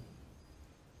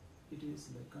 it is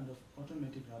like kind of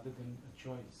automatic rather than a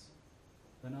choice.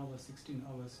 When I was 16,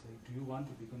 I was like, do you want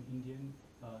to become Indian?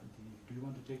 Do you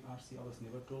want to take RC? I was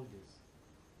never told this.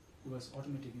 It was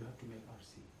automatic, you have to make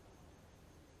RC.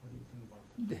 What do you think about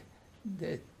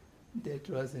that? That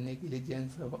was a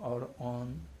negligence of our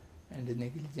own and the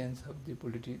negligence of the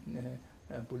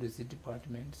policy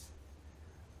departments.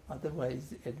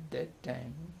 Otherwise, at that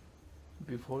time,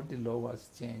 before the law was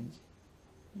changed,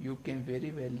 you can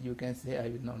very well, you can say, I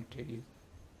will not take it.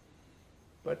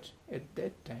 But at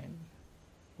that time,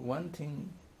 one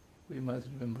thing we must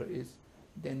remember is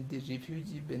then the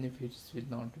refugee benefits will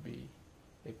not be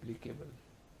applicable.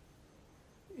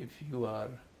 If you are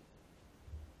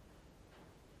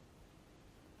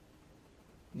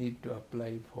need to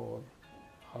apply for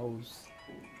house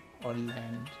or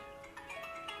land,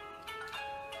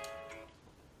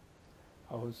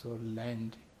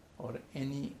 or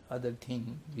any other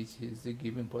thing which is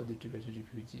given for the Tibetan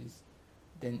refugees,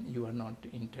 then you are not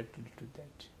entitled to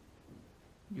that.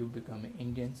 You become an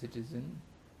Indian citizen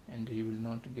and you will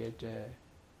not get a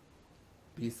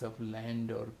piece of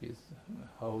land or piece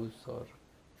of house or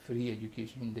free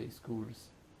education in the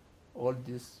schools. All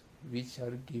this which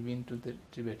are given to the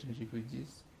Tibetan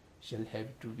refugees shall have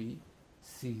to be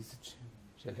seized,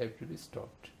 shall have to be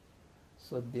stopped.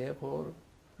 So therefore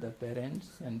the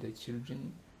parents and the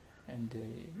children and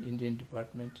the Indian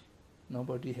department,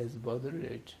 nobody has bothered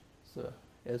it. So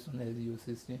as soon as you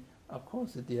 16, of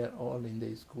course they are all in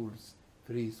the schools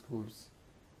free schools.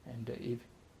 And if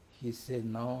he said,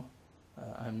 no,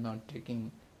 I'm not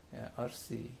taking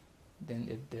RC, then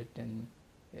at that time,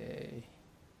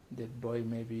 that boy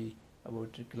may be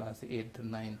about class 8th or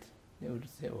 9th, they would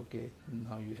say, okay,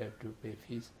 now you have to pay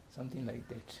fees, something like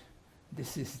that.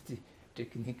 This is the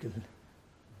technical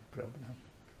problem.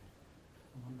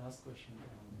 One last question.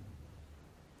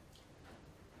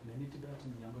 Many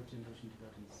Tibetan, younger generation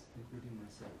Tibetans, including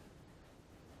myself,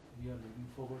 we are looking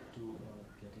forward to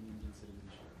getting Indian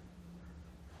citizenship.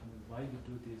 And why we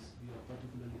do this, we are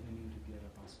particularly aiming to get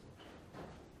a passport.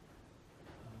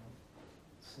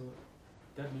 So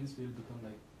that means we'll become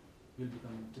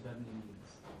Tibetan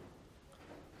Indians.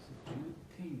 So do you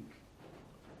think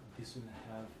this will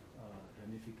have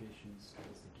ramifications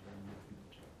towards the Tibetan movement?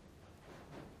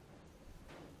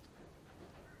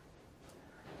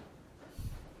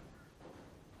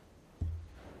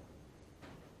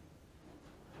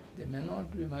 They may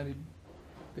not be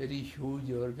very huge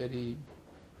or very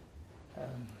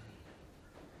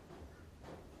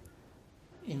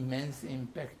immense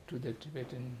impact to the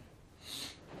Tibetan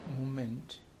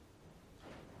movement.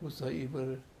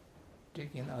 Whosoever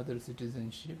taken other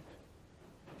citizenship,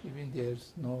 even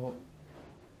there's no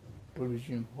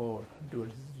provision for dual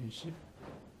citizenship,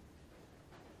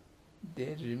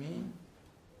 they remain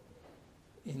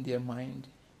in their mind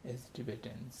as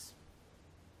Tibetans.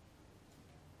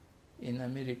 In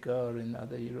America or in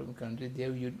other European countries,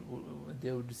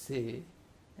 they would say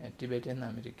Tibetan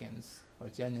Americans or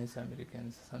Chinese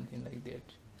Americans, something like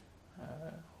that.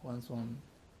 One's own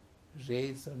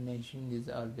race or nation is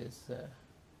always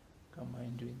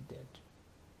combined with that.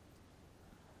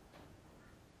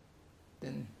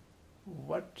 Then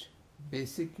what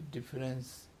basic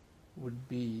difference would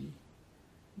be?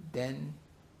 Then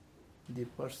the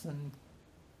person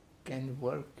can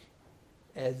work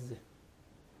as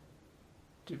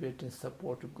Tibetan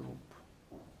support group,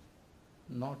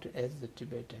 not as a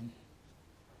Tibetan.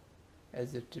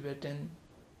 As a Tibetan,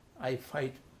 I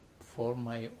fight for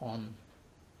my own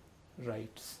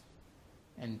rights.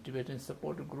 And Tibetan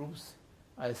support groups,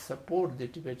 I support the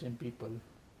Tibetan people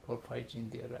for fighting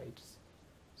their rights.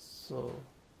 So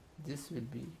this will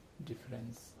be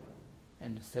difference,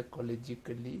 and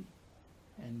psychologically,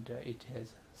 and it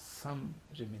has some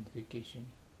ramification,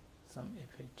 some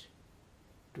effect.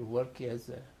 To work as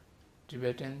a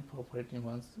Tibetan for fighting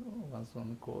one's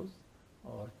own cause,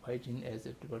 or fighting as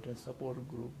a Tibetan support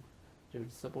group to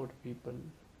support people,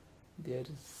 there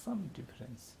is some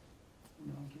difference.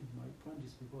 No, my point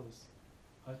is because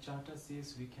our charter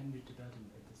says we can be Tibetan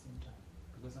at the same time.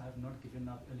 Because I have not given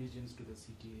up allegiance to the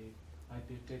CTA, I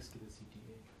pay tax to the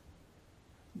CTA.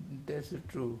 That's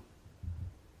true.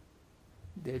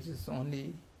 That is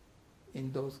only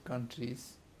in those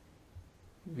countries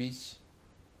which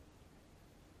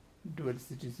dual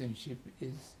citizenship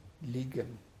is legal,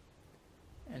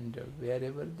 and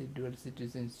wherever the dual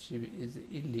citizenship is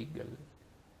illegal,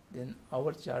 then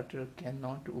our charter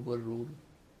cannot overrule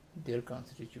their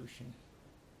constitution.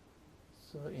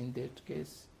 So in that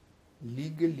case,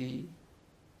 legally,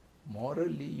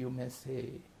 morally you may say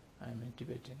I am a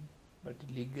Tibetan, but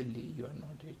legally you are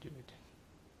not a Tibetan.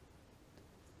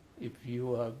 If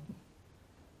you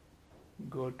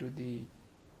go to the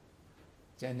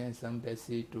Chinese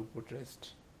embassy to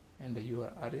protest and you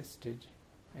are arrested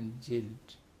and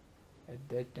jailed, at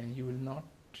that time you will not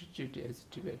treat it as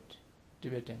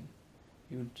Tibetan,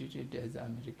 you will treat it as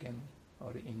American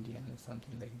or Indian or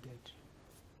something like that.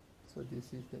 So this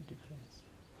is the difference.